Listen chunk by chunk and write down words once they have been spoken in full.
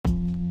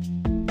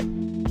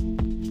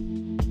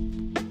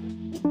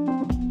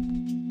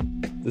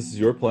This is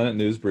your Planet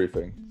News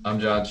Briefing, I'm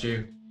John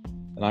Chu.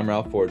 and I'm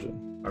Ralph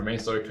Forgen. Our main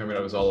story coming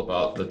up is all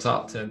about the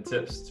top 10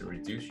 tips to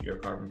reduce your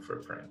carbon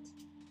footprint.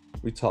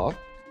 We talk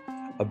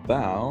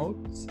about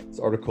this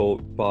article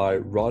by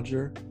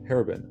Roger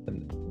Harabin,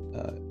 an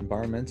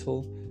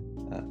environmental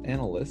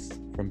analyst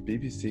from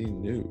BBC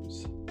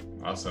News.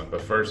 Awesome.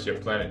 But first, your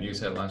Planet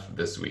News headlines for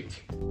this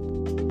week.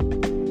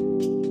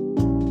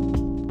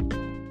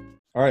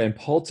 All right, in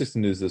politics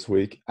news this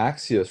week,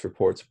 Axios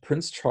reports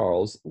Prince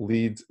Charles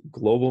leads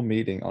global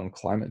meeting on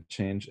climate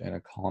change and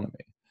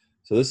economy.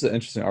 So this is an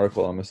interesting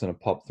article. I'm just going to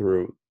pop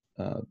through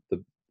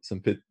the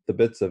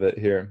bits of it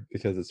here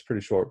because it's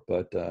pretty short,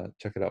 but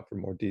check it out for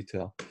more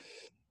detail.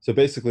 So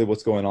basically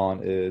what's going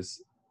on is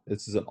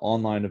this is an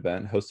online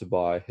event hosted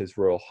by His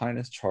Royal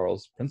Highness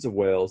Charles, Prince of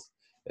Wales,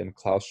 and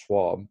Klaus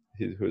Schwab,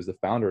 who is the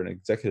founder and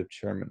executive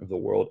chairman of the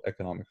World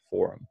Economic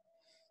Forum.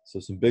 So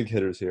some big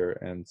hitters here,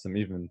 and some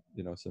even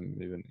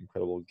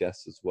incredible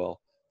guests as well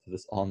to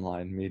this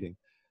online meeting.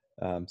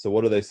 So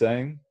what are they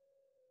saying?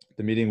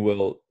 The meeting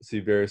will see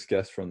various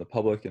guests from the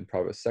public and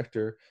private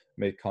sector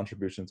make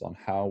contributions on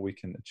how we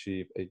can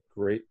achieve a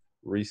great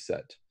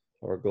reset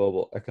of our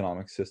global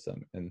economic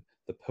system in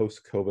the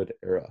post-COVID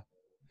era.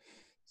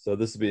 So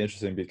this will be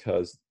interesting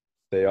because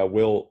they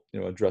will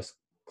address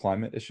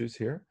climate issues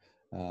here,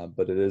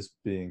 but it is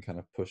being kind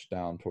of pushed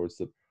down towards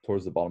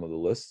the bottom of the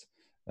list.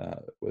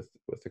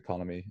 With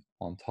economy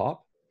on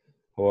top.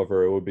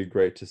 However, it would be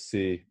great to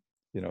see,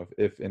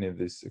 if any of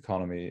these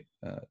economy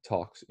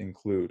talks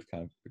include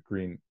kind of the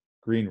green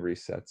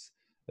resets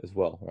as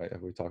well, right?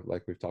 We've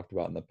talked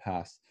about in the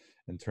past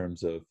in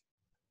terms of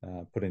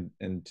putting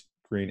in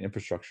green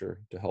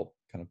infrastructure to help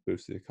kind of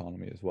boost the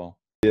economy as well.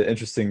 Yeah,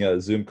 interesting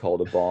Zoom call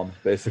to bomb,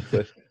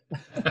 basically.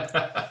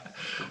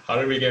 How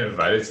did we get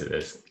invited to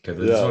this? Because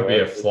this would be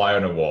a fly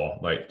on the wall.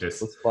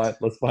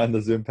 Let's find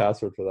the Zoom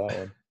password for that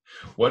one.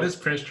 What is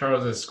Prince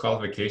Charles's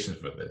qualifications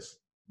for this?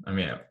 I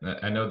mean,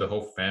 I know the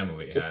whole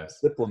family has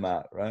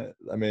diplomat, right?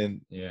 I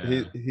mean,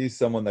 yeah. He's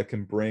someone that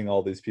can bring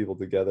all these people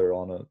together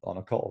on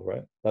a call,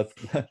 right?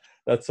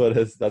 That's what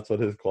his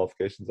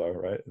qualifications are,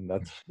 right? And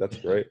that's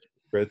great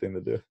thing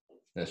to do.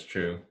 That's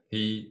true.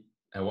 He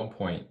at one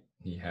point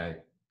he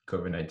had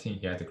COVID-19.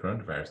 He had the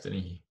coronavirus,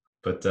 didn't he?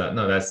 But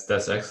no, that's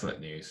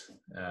excellent news.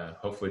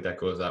 Hopefully that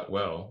goes out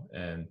well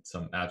and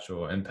some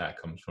actual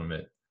impact comes from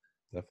it.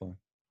 Definitely.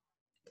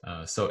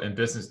 So in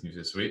business news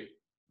this week,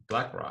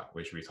 BlackRock,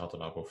 which we talked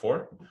about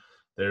before,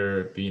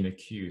 they're being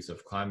accused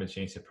of climate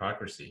change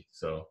hypocrisy.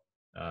 So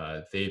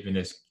they've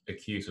been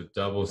accused of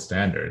double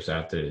standards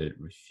after it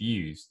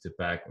refused to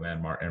back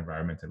landmark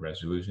environmental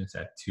resolutions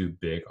at two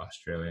big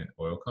Australian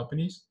oil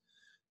companies,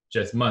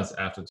 just months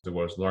after the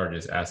world's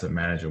largest asset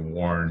manager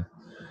warned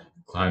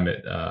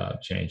climate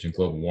change and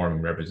global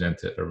warming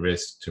represented a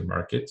risk to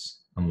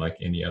markets, unlike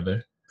any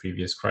other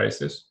previous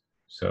crisis.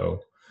 So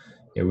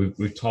yeah,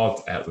 we've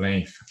talked at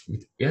length.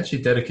 We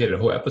actually dedicated a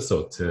whole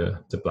episode to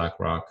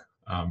BlackRock,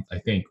 I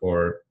think,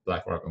 or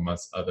BlackRock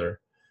amongst other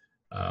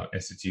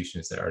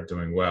institutions that are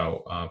doing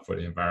well for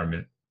the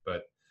environment.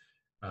 But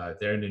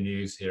they're in the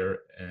news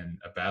here in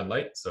a bad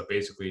light. So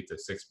basically, the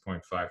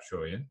 6.5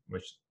 trillion,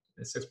 which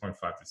is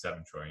 6.5 to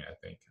 7 trillion, I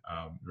think.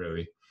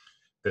 Really,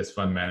 this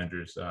fund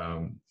manager's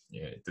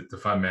the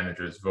fund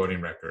manager's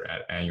voting record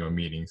at annual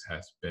meetings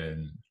has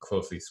been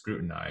closely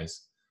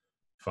scrutinized,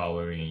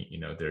 following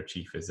their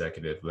chief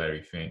executive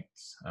Larry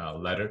Fink's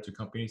letter to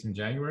companies in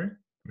January,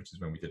 which is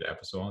when we did an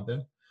episode on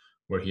them,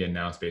 where he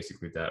announced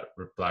basically that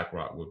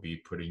BlackRock would be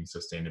putting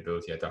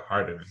sustainability at the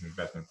heart of its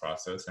investment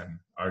process and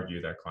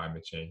argued that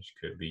climate change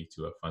could lead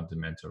to a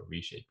fundamental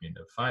reshaping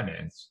of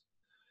finance.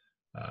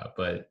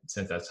 But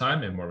since that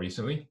time, and more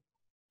recently,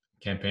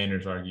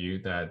 campaigners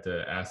argued that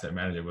the asset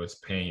manager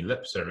was paying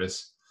lip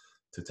service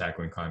to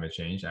tackling climate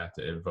change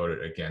after it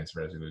voted against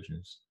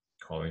resolutions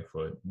calling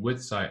for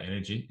Woodside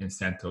Energy and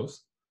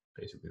Santos,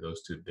 basically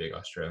those two big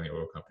Australian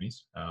oil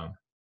companies,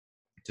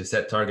 to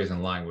set targets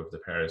in line with the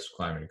Paris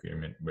Climate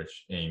Agreement,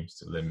 which aims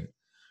to limit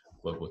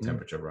global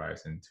temperature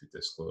rise and to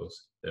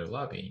disclose their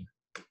lobbying.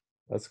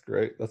 That's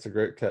great. That's a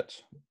great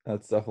catch.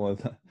 That's definitely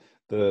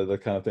the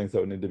kind of things that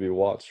would need to be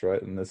watched,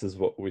 right? And this is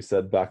what we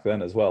said back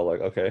then as well.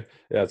 Like, okay,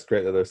 yeah, it's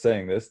great that they're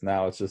saying this.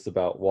 Now it's just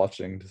about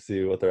watching to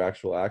see what their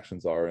actual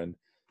actions are. And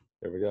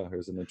here we go.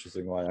 Here's an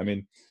interesting one. I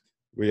mean,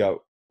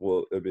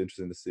 well, it'd be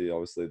interesting to see,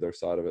 obviously, their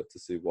side of it to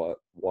see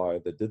why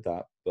they did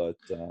that. But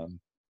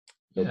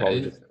it'll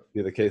probably just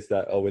be the case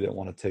that, we didn't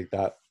want to take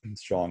that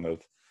strong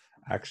of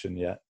action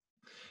yet.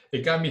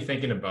 It got me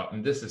thinking about,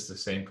 and this is the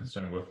same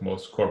concern with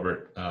most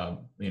corporate,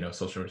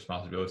 social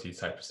responsibility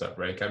type of stuff,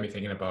 right? It got me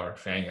thinking about our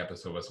FANG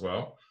episode as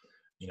well.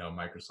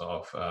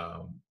 Microsoft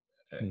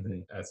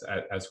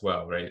as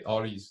well, right?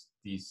 All these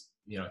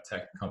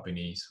tech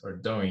companies are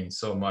doing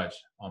so much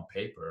on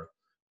paper,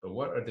 but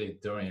what are they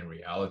doing in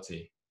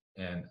reality?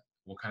 And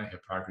what kind of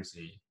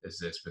hypocrisy is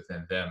this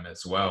within them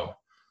as well?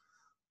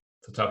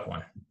 It's a tough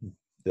one.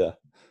 Yeah,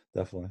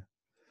 definitely.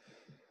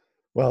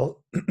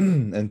 Well,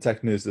 in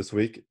tech news this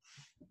week,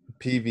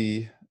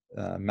 PV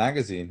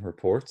Magazine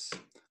reports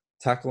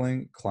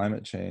tackling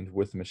climate change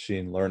with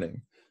machine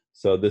learning.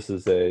 So this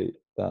is a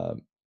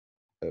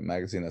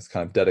magazine that's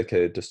kind of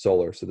dedicated to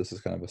solar. So this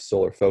is kind of a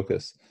solar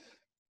focus.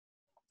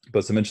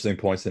 But some interesting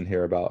points in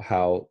here about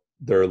how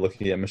they're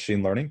looking at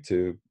machine learning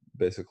to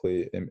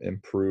basically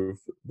improve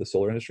the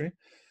solar industry.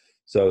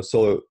 So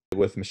solar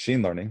with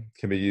machine learning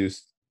can be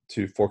used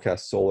to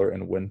forecast solar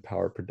and wind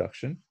power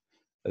production,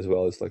 as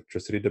well as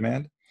electricity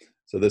demand.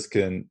 So this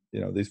can,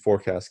 these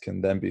forecasts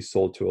can then be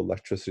sold to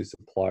electricity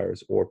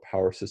suppliers or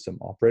power system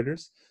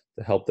operators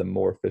to help them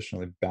more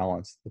efficiently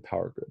balance the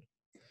power grid.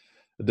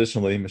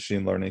 Additionally,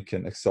 machine learning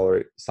can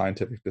accelerate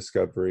scientific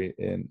discovery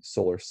in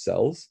solar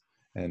cells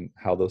and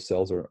how those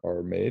cells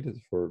are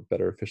made for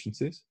better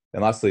efficiencies.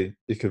 And lastly,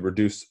 it could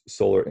reduce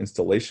solar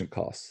installation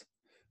costs,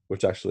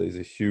 which actually is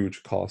a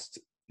huge cost,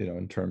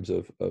 in terms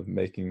of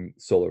making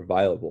solar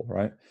viable,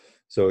 right?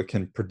 So it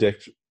can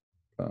predict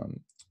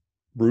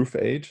roof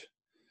age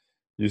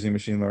using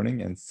machine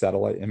learning and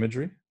satellite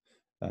imagery.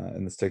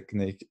 And this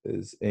technique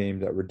is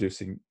aimed at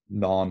reducing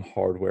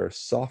non-hardware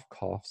soft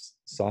costs,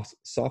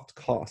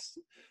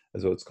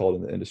 as what it's called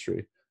in the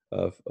industry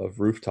of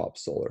rooftop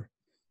solar.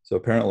 So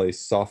apparently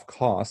soft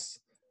costs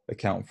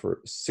account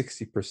for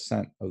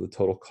 60% of the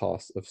total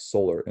cost of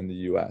solar in the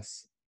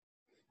US.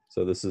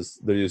 So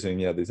they're using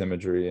these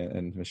imagery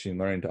and machine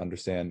learning to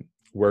understand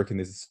where can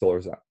these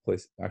solars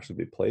actually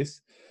be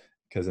placed.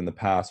 Because in the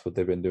past, what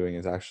they've been doing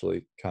is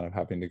actually kind of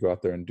having to go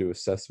out there and do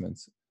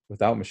assessments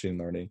without machine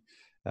learning,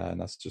 and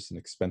that's just an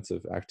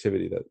expensive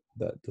activity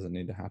that doesn't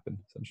need to happen,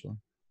 essentially.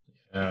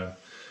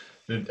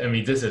 I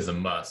mean, this is a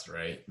must,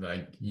 right?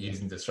 Like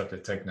using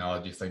disruptive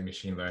technologies like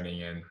machine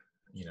learning and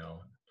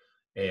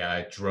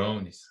AI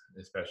drones,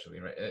 especially,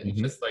 right? It's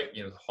Mm-hmm. just like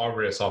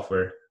hardware,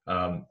 software,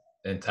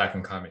 and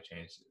tackling climate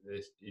change.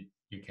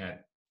 You can't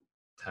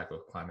tackle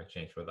climate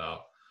change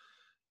without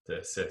the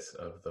assist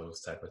of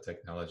those type of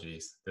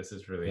technologies. This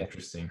is really Yeah.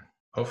 interesting.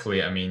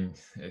 Hopefully, I mean,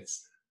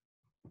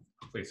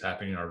 hopefully it's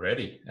happening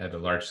already at a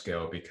large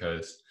scale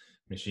because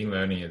machine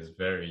learning is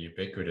very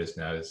ubiquitous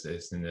now.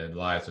 It's in the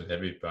lives of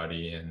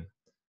everybody, and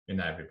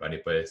not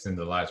everybody, but it's in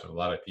the lives of a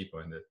lot of people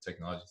and the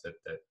technologies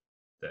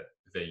that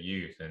they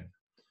use, and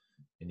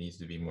it needs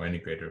to be more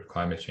integrated with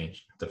climate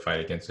change to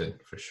fight against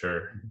it for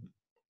sure.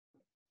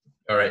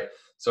 All right.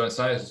 So in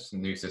science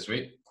news this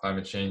week,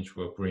 climate change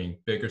will bring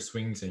bigger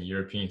swings in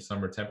European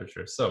summer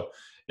temperatures. So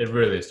it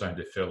really is starting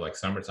to feel like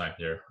summertime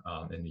here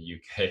in the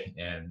UK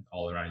and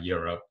all around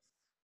Europe,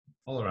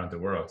 all around the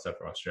world, except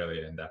for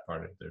Australia and that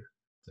part of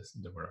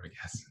the world, I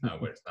guess,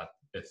 where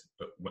it's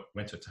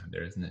winter time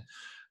there, isn't it?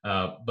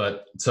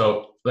 But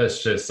so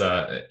let's just,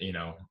 in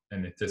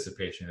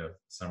anticipation of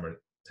summer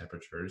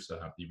temperatures,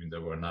 even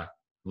though we're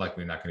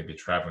likely not going to be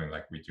traveling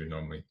like we do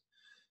normally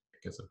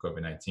because of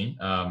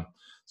COVID-19.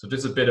 So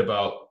just a bit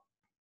about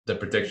the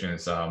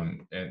predictions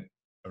and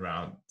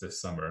around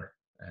this summer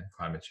and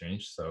climate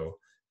change. So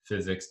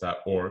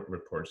physics.org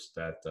reports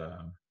that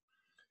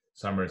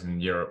summers in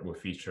Europe will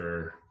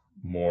feature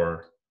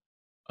more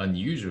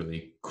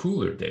unusually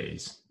cooler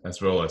days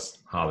as well as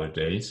hotter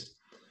days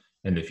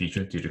in the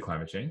future due to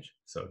climate change.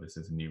 So this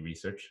is new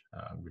research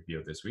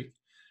revealed this week.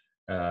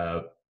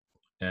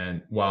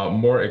 And while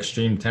more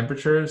extreme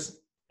temperatures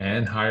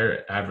and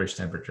higher average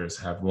temperatures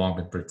have long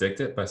been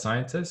predicted by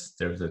scientists,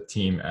 there's a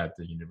team at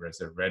the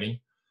University of Reading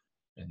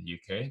in the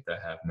UK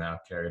that have now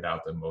carried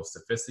out the most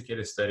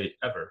sophisticated study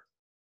ever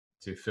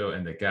to fill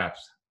in the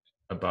gaps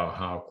about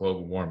how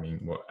global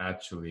warming will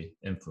actually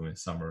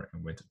influence summer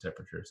and winter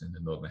temperatures in the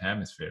northern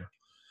hemisphere.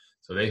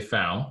 So they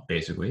found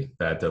basically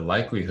that the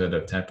likelihood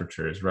of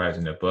temperatures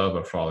rising above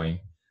or falling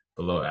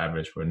below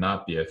average will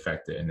not be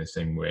affected in the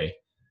same way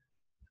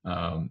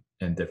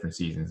in different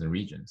seasons and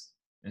regions.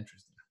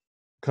 Interesting.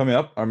 Coming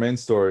up, our main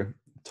story: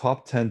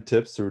 top 10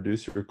 tips to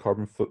reduce your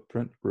carbon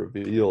footprint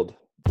revealed.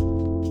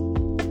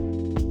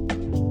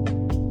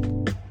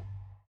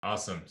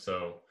 Awesome.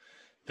 So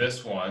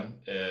this one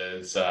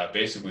is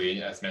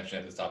basically, as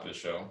mentioned at the top of the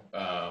show,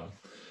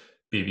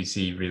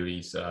 BBC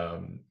released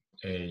a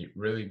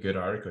really good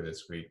article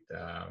this week,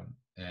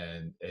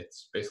 and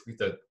it's basically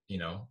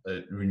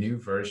a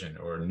renewed version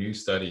or new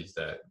studies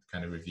that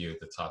kind of review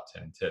the top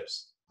 10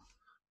 tips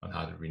on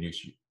how to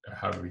reduce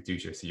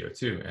your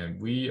CO2. And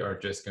we are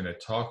just going to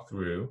talk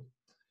through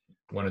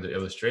one of the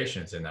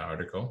illustrations in that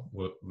article.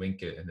 We'll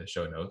link it in the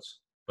show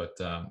notes. But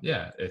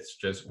it's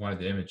just one of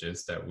the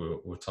images that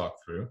we'll talk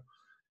through.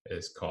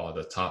 It's called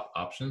the top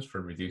options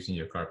for reducing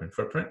your carbon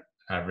footprint,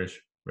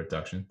 average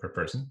reduction per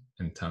person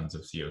in tons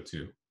of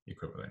CO2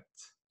 equivalent.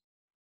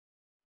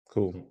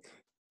 Cool.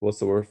 What's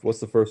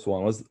the first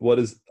one? What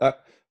is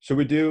should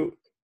we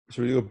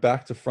go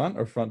back to front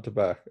or front to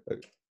back?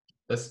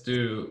 Let's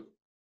do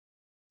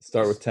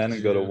Start with 10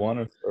 and go to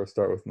 1, or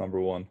start with number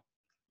 1?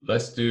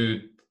 Let's do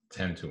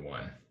 10 to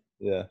 1.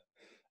 Yeah.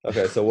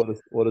 Okay, so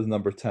what is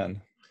number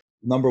 10?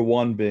 Number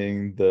 1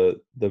 being the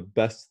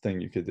best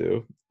thing you could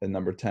do, and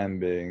number 10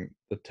 being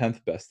the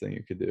 10th best thing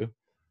you could do.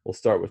 We'll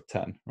start with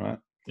 10, right?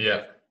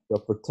 Yeah.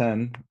 So for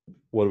 10,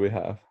 what do we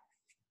have?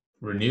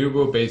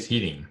 Renewable based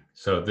heating.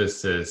 So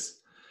this is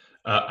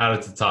out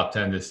of the top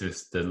 10, this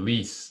is the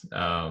least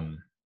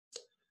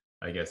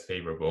I guess,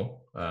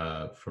 favorable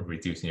for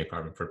reducing your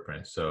carbon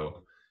footprint.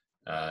 So,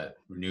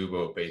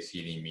 renewable based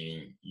heating,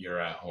 meaning you're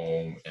at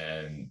home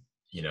and,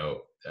 you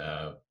know,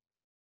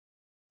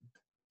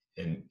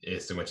 in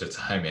it's the winter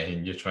time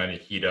and you're trying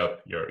to heat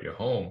up your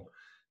home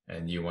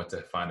and you want to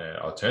find an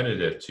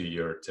alternative to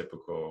your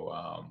typical,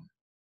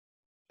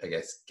 I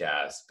guess,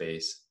 gas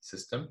based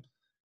system.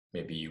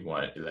 Maybe you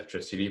want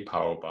electricity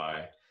powered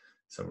by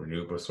some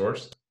renewable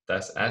source.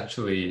 That's Yeah.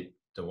 actually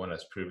the one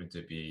that's proven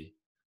to be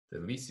the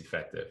least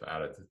effective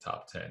out of the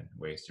top 10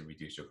 ways to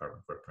reduce your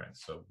carbon footprint.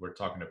 So we're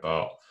talking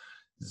about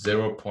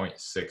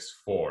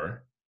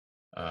 0.64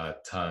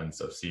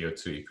 tons of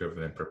CO2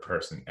 equivalent per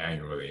person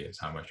annually is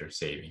how much you're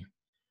saving.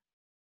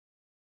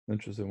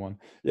 Interesting one.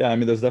 Yeah, I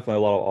mean, there's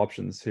definitely a lot of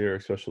options here,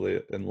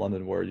 especially in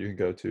London, where you can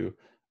go to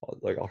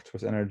like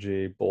Octopus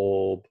Energy,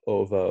 Bulb,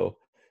 Ovo,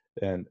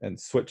 and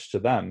switch to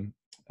them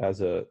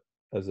as a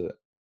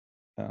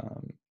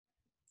um,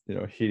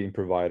 heating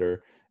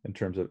provider in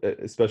terms of,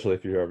 especially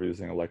if you're ever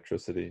using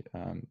electricity,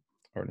 or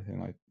anything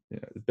like,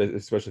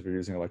 especially if you're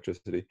using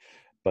electricity,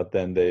 but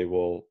then they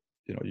will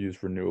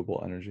use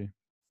renewable energy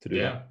to do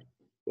that.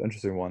 Yeah.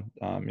 Interesting one.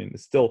 I mean,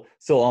 it's still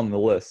on the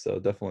list, so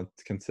definitely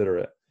consider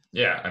it.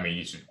 Yeah. I mean,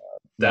 you should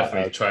Not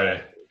definitely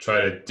as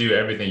try to do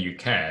everything you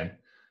can.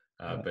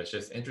 yeah. But it's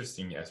just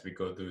interesting as we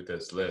go through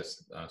this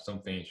list,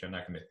 some things you're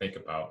not going to think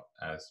about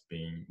as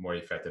being more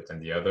effective than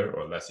the other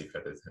or less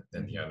effective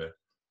than the Mhm. other.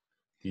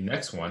 The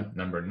next one,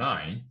 number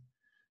 9,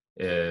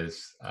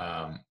 is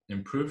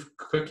improved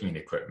cooking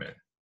equipment.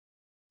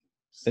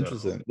 So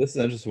Interesting. This is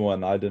an interesting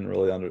one. I didn't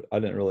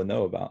really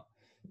know about,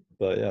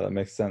 but yeah, that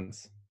makes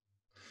sense.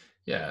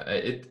 yeah,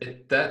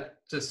 it that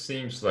just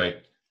seems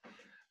like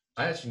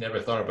I actually never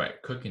thought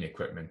about cooking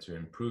equipment to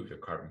improve your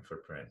carbon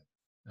footprint.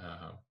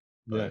 Uh,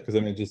 Yeah, but because I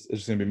mean, it's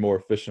just gonna be more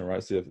efficient,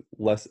 right? So you have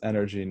less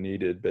energy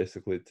needed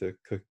basically to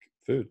cook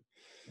food.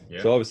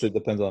 yeah, So obviously it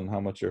depends on how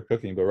much you're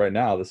cooking, but right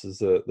now this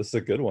is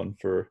a good one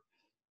for,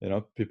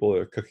 people that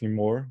are cooking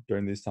more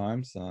during these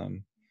times.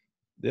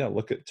 Yeah,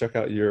 check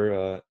out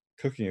your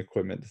cooking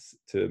equipment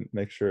to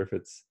make sure if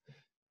it's,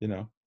 you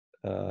know,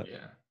 uh,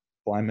 yeah.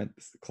 climate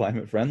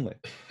climate friendly.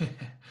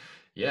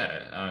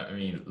 Yeah, I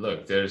mean,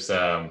 look, there's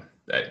a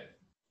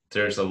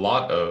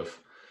lot of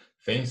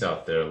things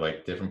out there,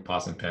 like different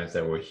pots and pans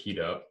that will heat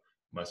up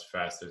much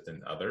faster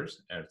than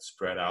others and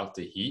spread out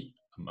the heat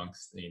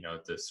amongst the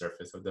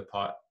surface of the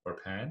pot or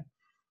pan.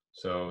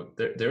 So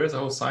there is a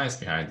whole science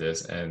behind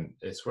this, and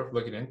it's worth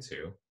looking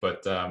into.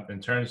 But in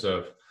terms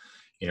of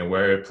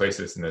where it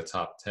places in the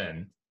top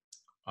 10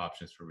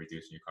 options for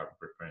reducing your carbon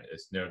footprint,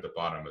 it's near the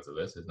bottom of the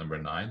list. It's number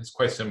 9. It's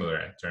quite similar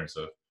in terms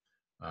of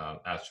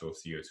actual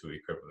CO2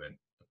 equivalent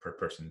per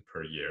person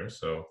per year.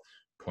 So zero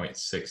point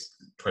 0.6,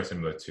 quite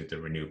similar to the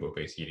renewable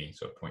based heating,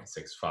 so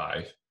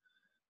 0.65.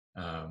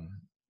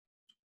 Um,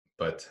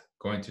 but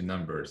going to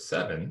number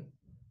 7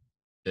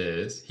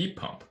 is heat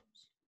pump.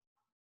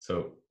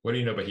 So what do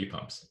you know about heat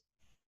pumps?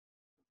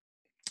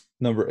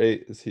 Number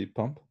 8 is heat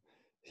pump.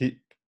 Heat.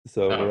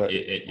 So Oh, we're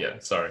at yeah,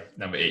 sorry,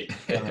 number 8.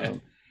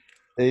 um,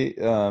 8.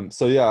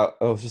 So yeah,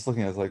 I was just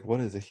looking at like what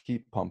is a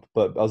heat pump,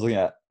 but I was looking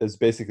at it's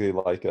basically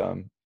like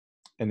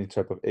any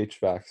type of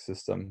HVAC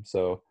system.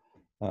 So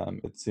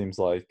it seems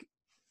like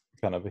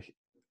kind of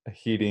a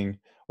heating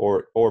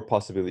or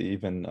possibly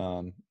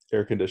even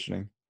air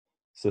conditioning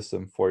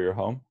system for your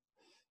home.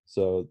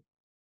 So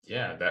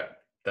Yeah,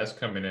 that's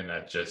coming in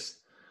at just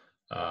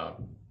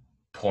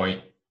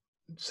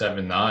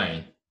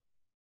 0.79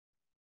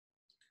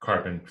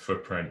 carbon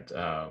footprint,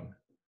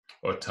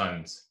 or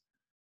tons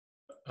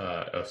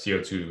of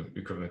CO2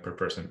 equivalent per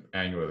person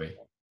annually.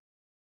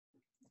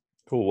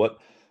 cool.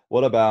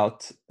 What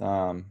about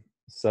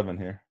 7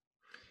 here?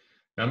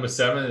 Number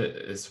 7,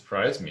 it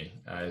surprised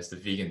me, is the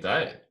vegan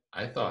diet.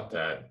 I thought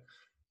that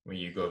when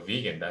you go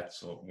vegan,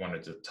 that's one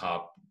of the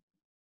top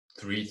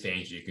 3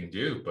 things you can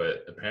do,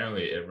 but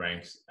apparently it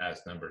ranks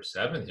as number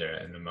 7 here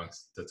and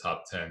amongst the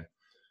top 10.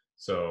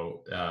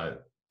 So, zero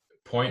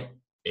point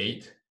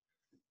 0.8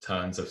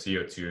 tons of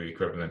CO2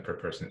 equivalent per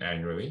person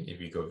annually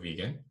if you go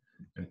vegan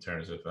in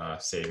terms of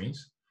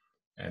savings.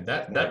 And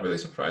Yeah. that really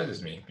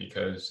surprises me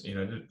because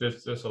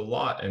there's a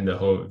lot in the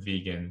whole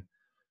vegan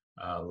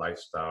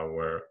lifestyle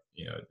where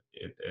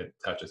it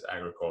touches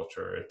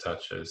agriculture, it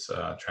touches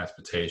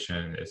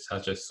transportation, it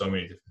touches so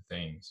many different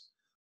things,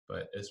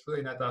 but it's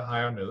really not that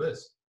high on the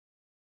list.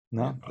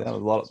 Pretty No, yeah,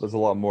 awesome. there's a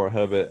lot more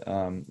ahead of it.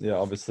 Yeah,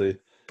 obviously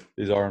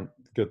these aren't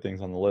good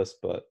things on the list,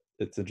 but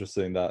it's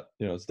interesting that,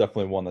 it's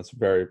definitely one that's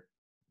very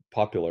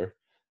popular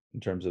in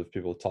terms of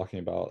people talking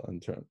about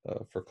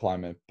for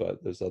climate,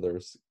 but there's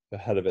others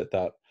ahead of it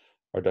that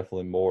are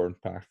definitely more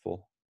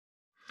impactful.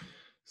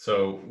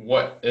 So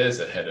what is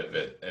ahead of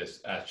it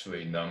is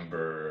actually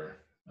number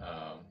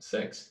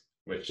 6,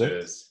 which 6,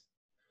 is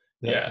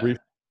yeah, yeah,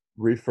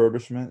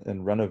 refurbishment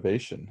and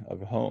renovation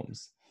of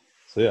homes.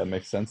 So yeah, it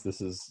makes sense.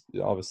 This is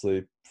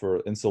obviously for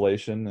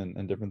insulation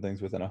and different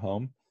things within a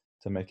home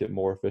to make it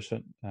more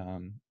efficient.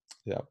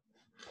 Yeah,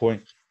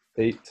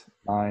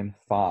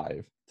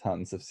 0.895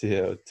 tons of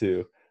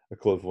CO2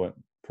 equivalent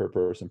per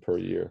person per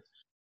year.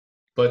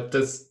 but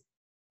does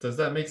Does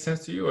that make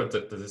sense to you, or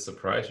does it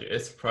surprise you?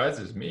 It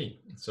surprises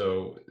me.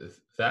 So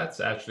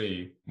that's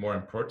actually more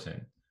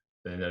important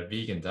than a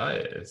vegan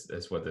diet,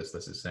 is what this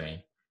list is saying.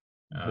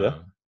 Yeah,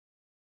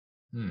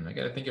 Um, I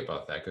got to think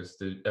about that because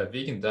the a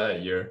vegan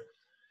diet, you're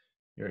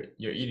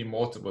eating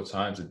multiple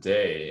times a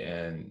day,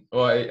 and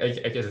well, I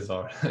guess it's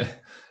all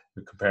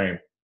we're comparing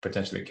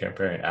potentially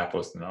comparing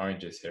apples and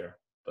oranges here,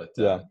 but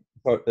yeah.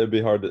 It'd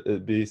be hard.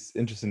 It'd be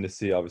interesting to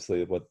see,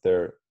 obviously, what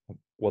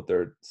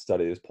their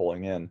study is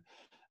pulling in,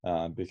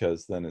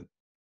 because then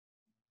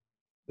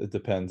it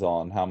depends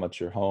on how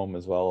much your home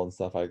as well and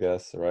stuff, I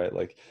guess, right?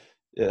 Like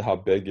how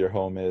big your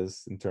home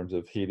is in terms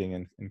of heating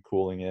and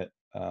cooling it.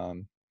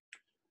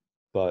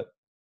 But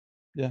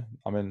yeah,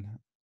 I mean,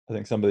 I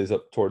think some of these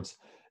up towards,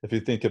 if you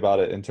think about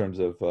it in terms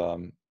of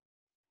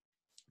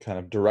kind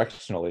of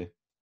directionally,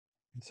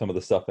 some of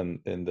the stuff in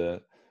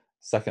the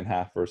second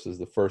half versus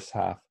the first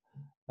half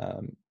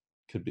um,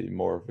 could be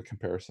more of a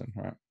comparison,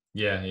 right?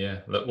 yeah, yeah.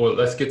 Well,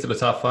 let's get to the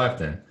top five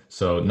then.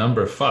 So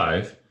number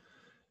five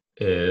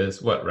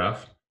is what,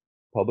 Ralph?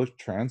 Public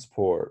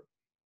transport.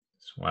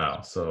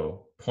 Wow.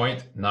 So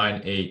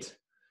 0.98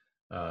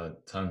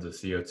 tons of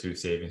CO2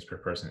 savings per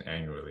person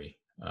annually.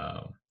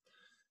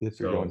 If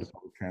you're going So to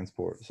public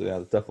transport, so yeah,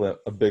 it's definitely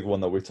a big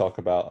one that we talk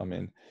about. I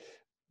mean,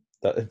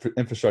 that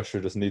infrastructure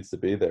just needs to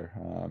be there,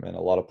 and a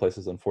lot of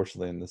places,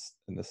 unfortunately,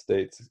 in the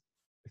states,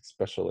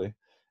 especially,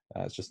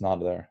 it's just not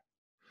there.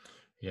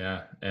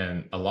 yeah,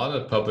 and a lot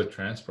of public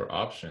transport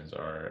options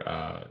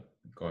are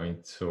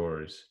going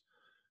towards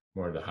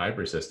more of the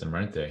hybrid system,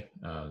 aren't they?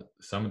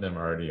 Some of them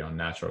are already on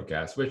natural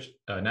gas, which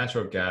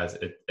natural gas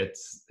it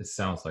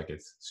sounds like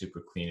it's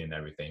super clean and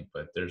everything,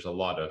 but there's a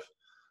lot of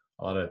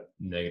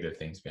negative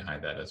things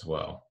behind that as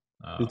well.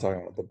 You're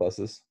talking about the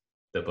buses.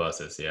 The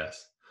buses,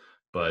 yes,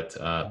 but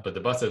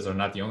the buses are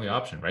not the only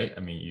option, right? I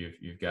mean,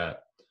 you've got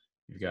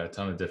a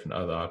ton of different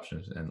other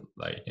options, and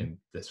like in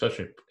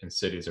especially in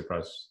cities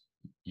across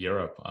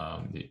Europe,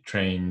 the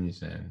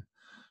trains and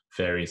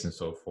ferries and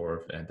so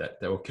forth, and that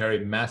will carry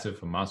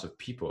massive amounts of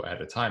people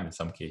at a time in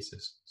some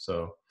cases.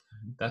 So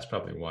Mhm. that's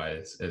probably why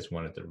it's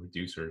one of the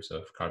reducers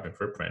of carbon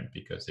footprint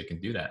because they can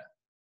do that.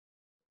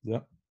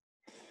 Yeah,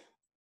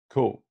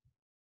 cool.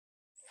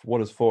 What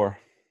is four?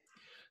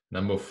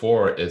 Number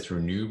four is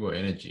renewable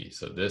energy.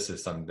 So this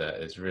is something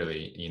that is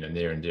really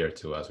near and dear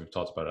to us. We've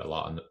talked about it a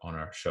lot on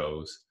our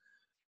shows.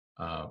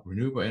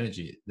 Renewable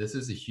energy. This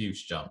is a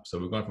huge jump. So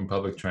we're going from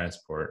public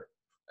transport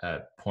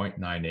at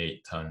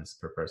 0.98 tons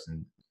per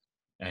person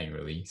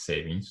annually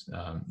savings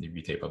if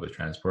you take public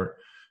transport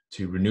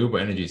to renewable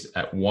energies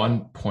at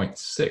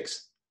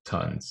 1.6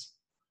 tons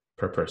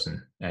per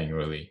person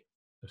annually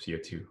of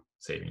CO2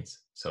 savings.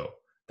 So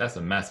that's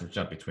a massive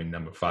jump between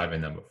number five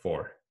and number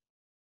four.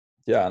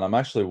 Yeah, and I'm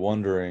actually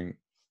wondering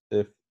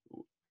if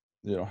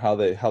how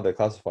they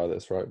classify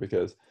this, right?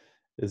 Because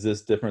is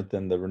this different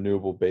than the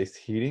renewable based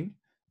heating?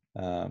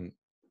 Um,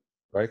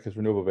 right? Because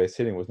renewable based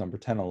heating was number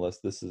 10 on the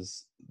list. This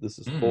is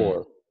Mm,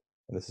 four,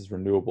 and this is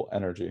renewable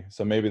energy.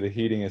 So maybe the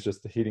heating is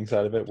just the heating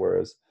side of it,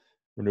 whereas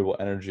renewable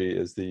energy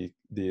is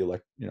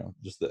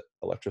just the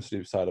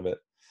electricity side of it.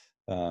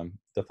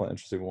 Definitely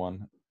interesting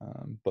one.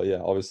 But yeah,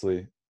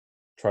 obviously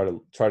try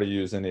to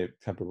use any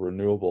type of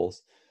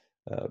renewables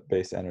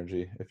based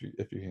energy if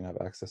you can have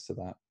access to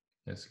that.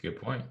 that's a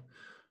good point.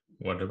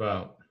 What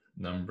about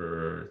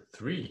number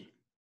three?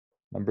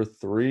 Number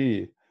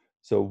three,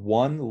 so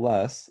one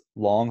less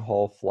long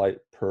haul flight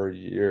per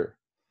year.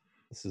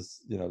 This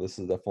is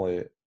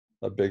definitely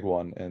a big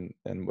one,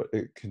 and what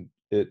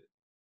it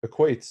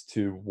equates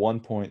to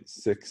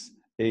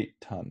 1.68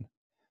 ton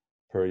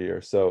per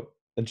year. So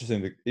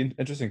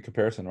interesting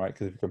comparison, right?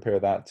 Because if you compare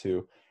that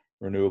to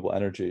renewable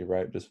energy,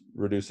 right, just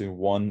reducing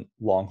one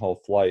long haul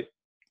flight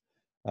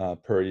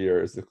per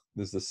year is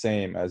the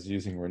same as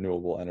using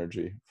renewable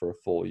energy for a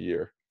full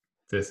year.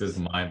 This is It's,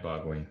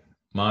 mind-boggling. yeah,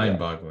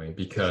 Mind-boggling it's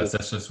because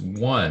just that's just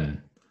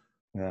one.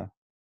 yeah,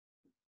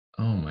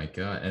 Oh my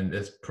God. And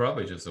it's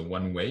probably just a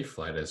one-way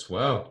flight as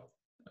well.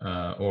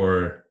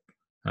 Or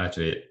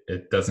actually,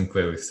 it doesn't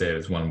clearly say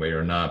it's one way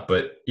or not,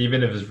 but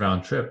even if it's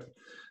round trip,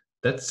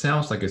 that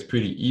sounds like it's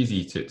pretty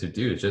easy to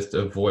do, just to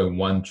avoid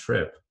one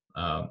trip,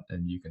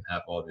 and you can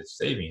have all this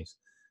savings.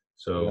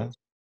 yeah. So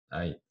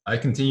I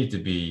continue to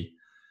be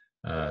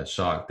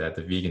shocked that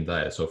the vegan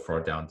diet is so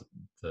far down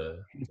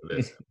the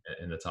list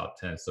in the top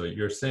 10. So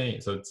you're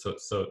saying so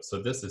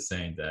this is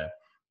saying that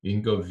you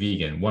can go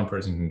vegan. One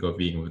person can go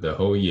vegan for the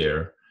whole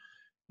year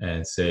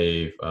and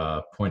save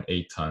zero point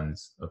 0.8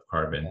 tons of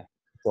carbon. Yeah.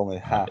 It's only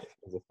Uh, half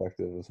as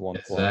effective as one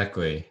flight.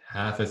 exactly,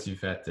 half as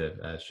effective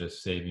as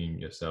just saving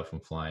yourself from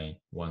flying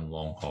one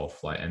long haul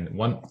flight. And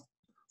one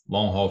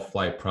long haul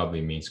flight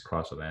probably means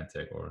cross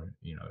Atlantic or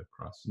Mhm.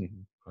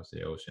 across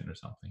the ocean or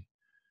something.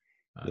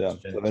 Yeah,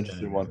 so an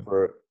interesting one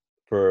Generally.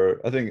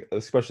 for I think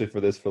especially for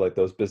this for like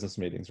those business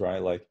meetings,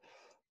 right? Like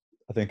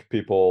I think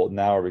people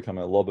now are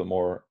becoming a little bit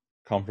more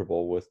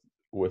comfortable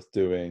with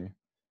doing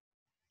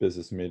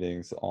business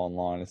meetings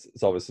online.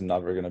 It's obviously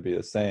never going to be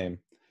the same,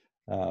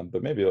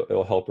 but maybe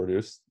it'll help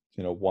reduce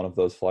one of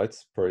those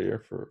flights per year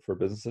for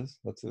businesses.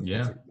 That's a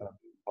Yeah. kind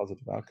of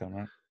positive outcome,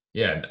 right?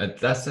 Yeah, and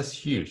that's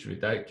huge.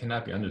 That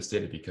cannot be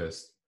understated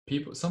because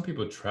some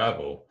people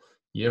travel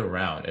year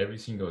round, every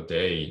single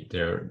day.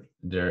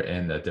 They're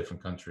in a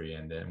different country,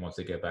 and then once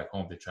they get back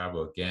home, they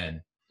travel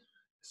again.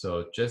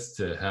 So just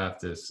to have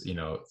this,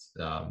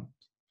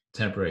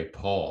 temporary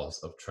pause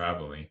of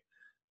traveling,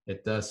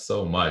 it does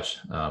so much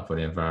for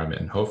the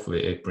environment, and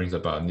hopefully, it brings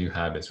about new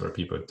habits where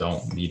people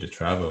don't need to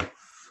travel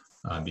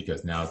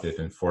because now they've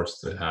been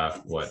forced to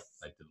have what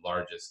like the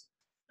largest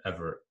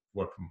ever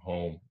work from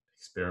home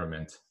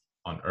experiment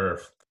on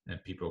Earth,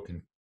 and people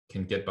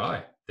can get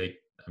by.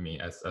 I mean,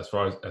 as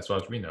far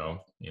as we know,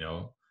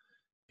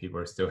 people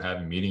are still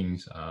having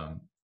meetings.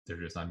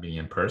 They're just not being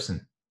in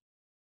person.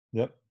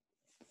 Yep.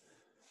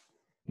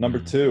 Number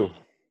Mm. two.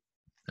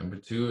 Number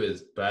two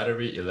is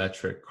battery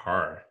electric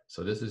car.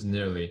 So this is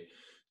nearly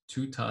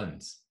 2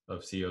 tons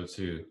of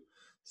CO2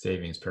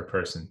 savings per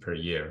person per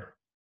year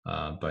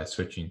by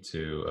switching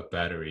to a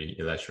battery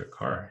electric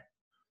car.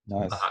 So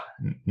Nice.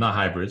 not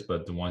hybrids,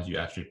 but the ones you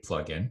actually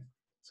plug in.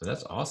 So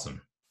that's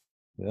awesome.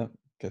 Yep.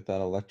 Get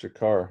that electric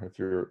car if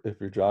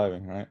you're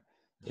driving, right?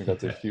 I think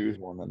that's a Yeah, huge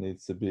one that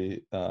needs to be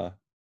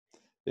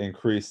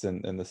increased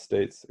in the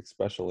states,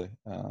 especially,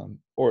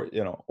 or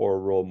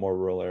or more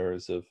rural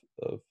areas of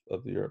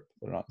Europe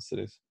that are not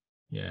cities.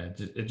 yeah.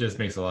 It just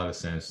makes a lot of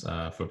sense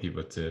for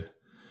people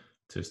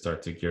to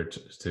start to gear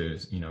to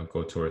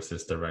go towards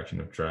this direction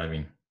of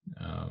driving.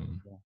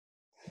 Um, Yeah.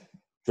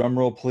 Drum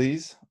roll,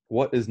 please.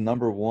 What is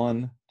number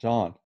one,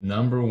 John?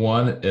 Number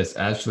one is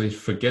actually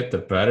forget the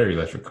battery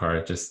electric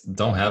car. Just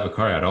don't have a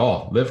car at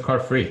all. Live car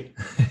free.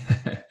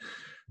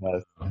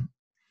 Nice.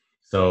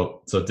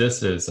 So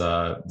this is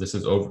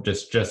over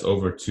just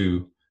over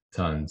 2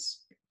 tons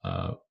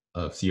uh,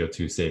 of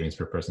CO2 savings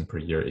per person per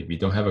year if you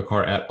don't have a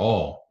car at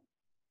all.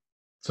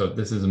 So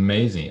this is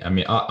amazing. I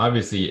mean,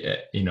 obviously,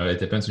 it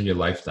depends on your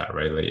lifestyle,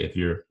 right? Like if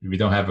you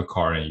don't have a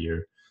car and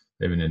you're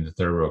living in the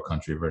third world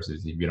country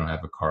versus if you don't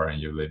have a car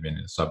and you're living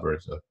in the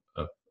suburbs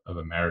of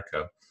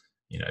America,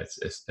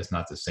 it's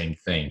not the same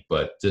thing.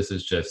 But this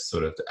is just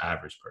sort of the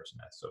average person,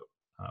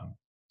 um,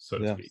 so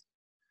to Yeah. speak.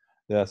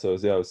 Yeah. So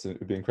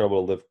it'd be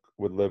incredible to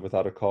live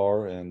without a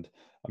car, and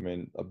I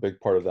mean, a big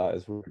part of that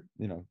is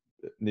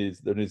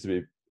there needs to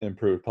be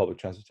improved public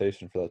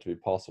transportation for that to be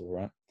possible,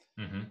 right?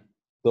 Hmm.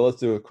 So let's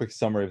do a quick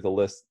summary of the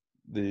list.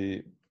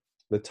 The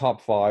the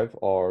top five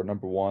are: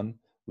 number one,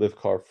 live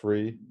car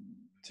free;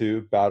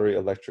 two, battery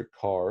electric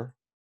car;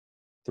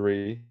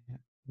 three,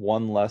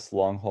 one less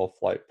long haul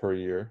flight per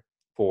year;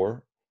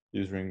 four,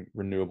 using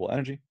renewable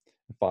energy;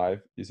 and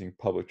five, using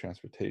public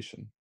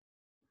transportation.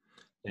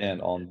 Yeah,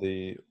 And on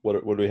the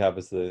what do we have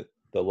as the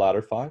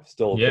latter five?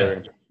 Still very yeah,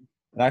 important.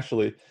 And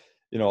actually,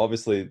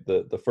 obviously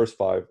the first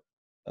five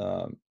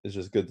is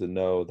just good to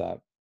know that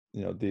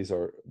these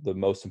are the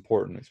most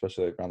important,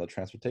 especially around the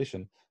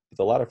transportation. But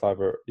the latter five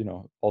are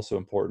also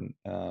important,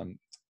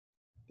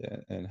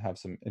 and have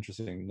some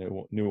interesting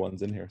new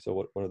ones in here. So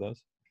what are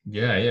those?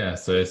 yeah.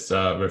 So it's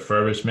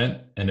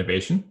refurbishment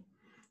innovation.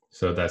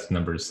 So that's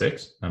number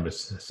six. Number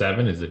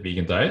seven is the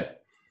vegan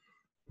diet.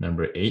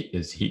 Number eight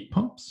is heat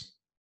pumps.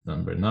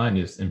 Number nine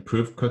is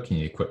improved cooking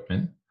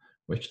equipment,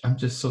 which I'm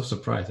just so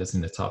surprised that's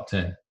in the top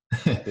 10.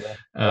 Yeah.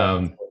 Oh,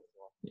 um,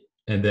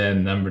 and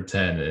then number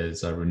 10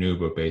 is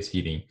renewable based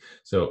heating.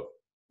 So,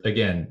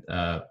 again,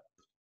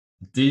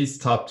 these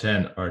top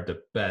 10 are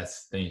the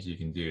best things you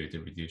can do to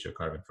reduce your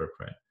carbon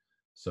footprint.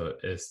 So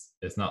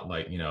it's not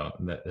like,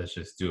 let's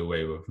just do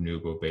away with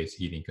renewable based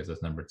heating because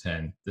that's number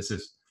 10. This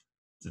is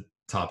the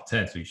top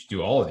 10. So you should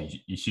do all of these.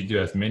 You should do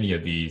as many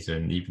of these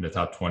and even the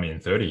top 20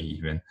 and 30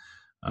 even,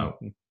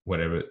 mhm.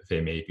 whatever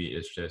they may be.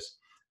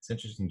 It's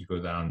interesting to go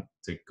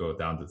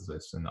down this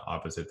list in the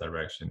opposite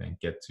direction and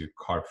get to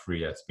carb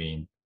free as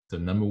being the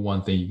number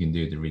one thing you can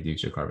do to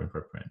reduce your carbon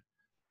footprint.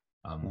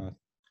 Um, Nice.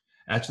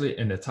 Actually,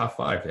 in the top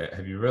five,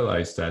 have you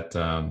realized that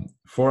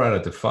four out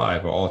of the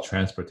five are all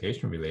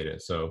transportation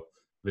related? So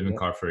living Yep.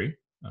 car free,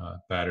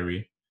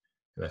 battery,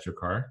 electric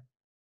car,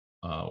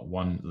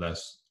 one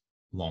less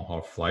long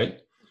haul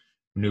flight,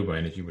 renewable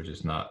energy, which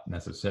is not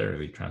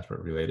necessarily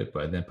transport related,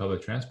 but then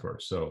public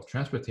transport. So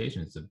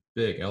transportation is a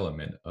big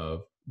element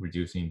of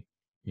reducing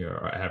your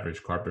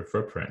average carbon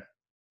footprint.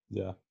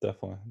 Yeah,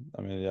 definitely.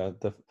 I mean, yeah,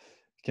 it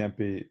can't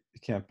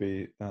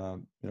be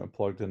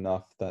plugged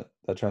enough that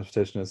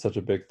transportation is such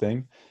a big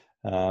thing,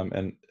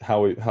 and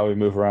how we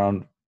move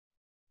around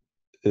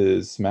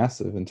is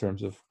massive in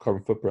terms of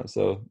carbon footprint.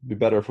 So it'd be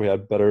better if we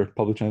had better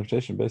public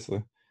transportation,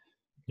 basically.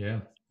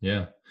 Yeah,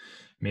 yeah.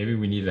 Maybe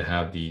we need to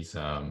have these,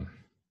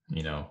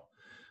 you know,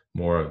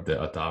 more of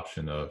the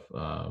adoption of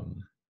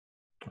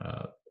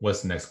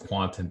what's the next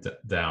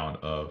down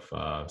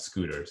of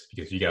scooters,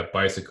 because you got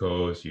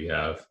bicycles, you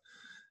have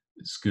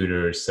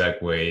scooters,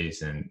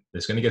 segways, and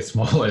it's going to get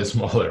smaller and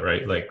smaller,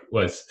 right? Like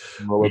what's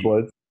we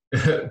Rollerblades,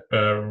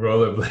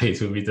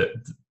 rollerblades will be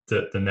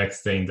the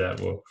next thing that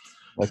will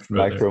like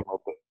further,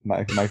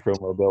 micro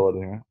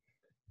mobility.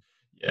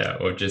 yeah,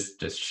 or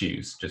just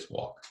shoes, just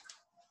walk.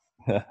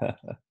 Right?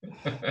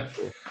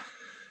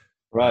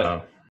 Right.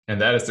 um, and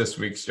that is this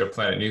week's Your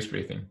Planet News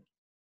Briefing.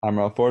 I'm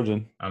Ralph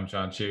Forgin. I'm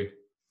John Chu.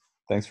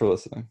 Thanks for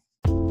listening.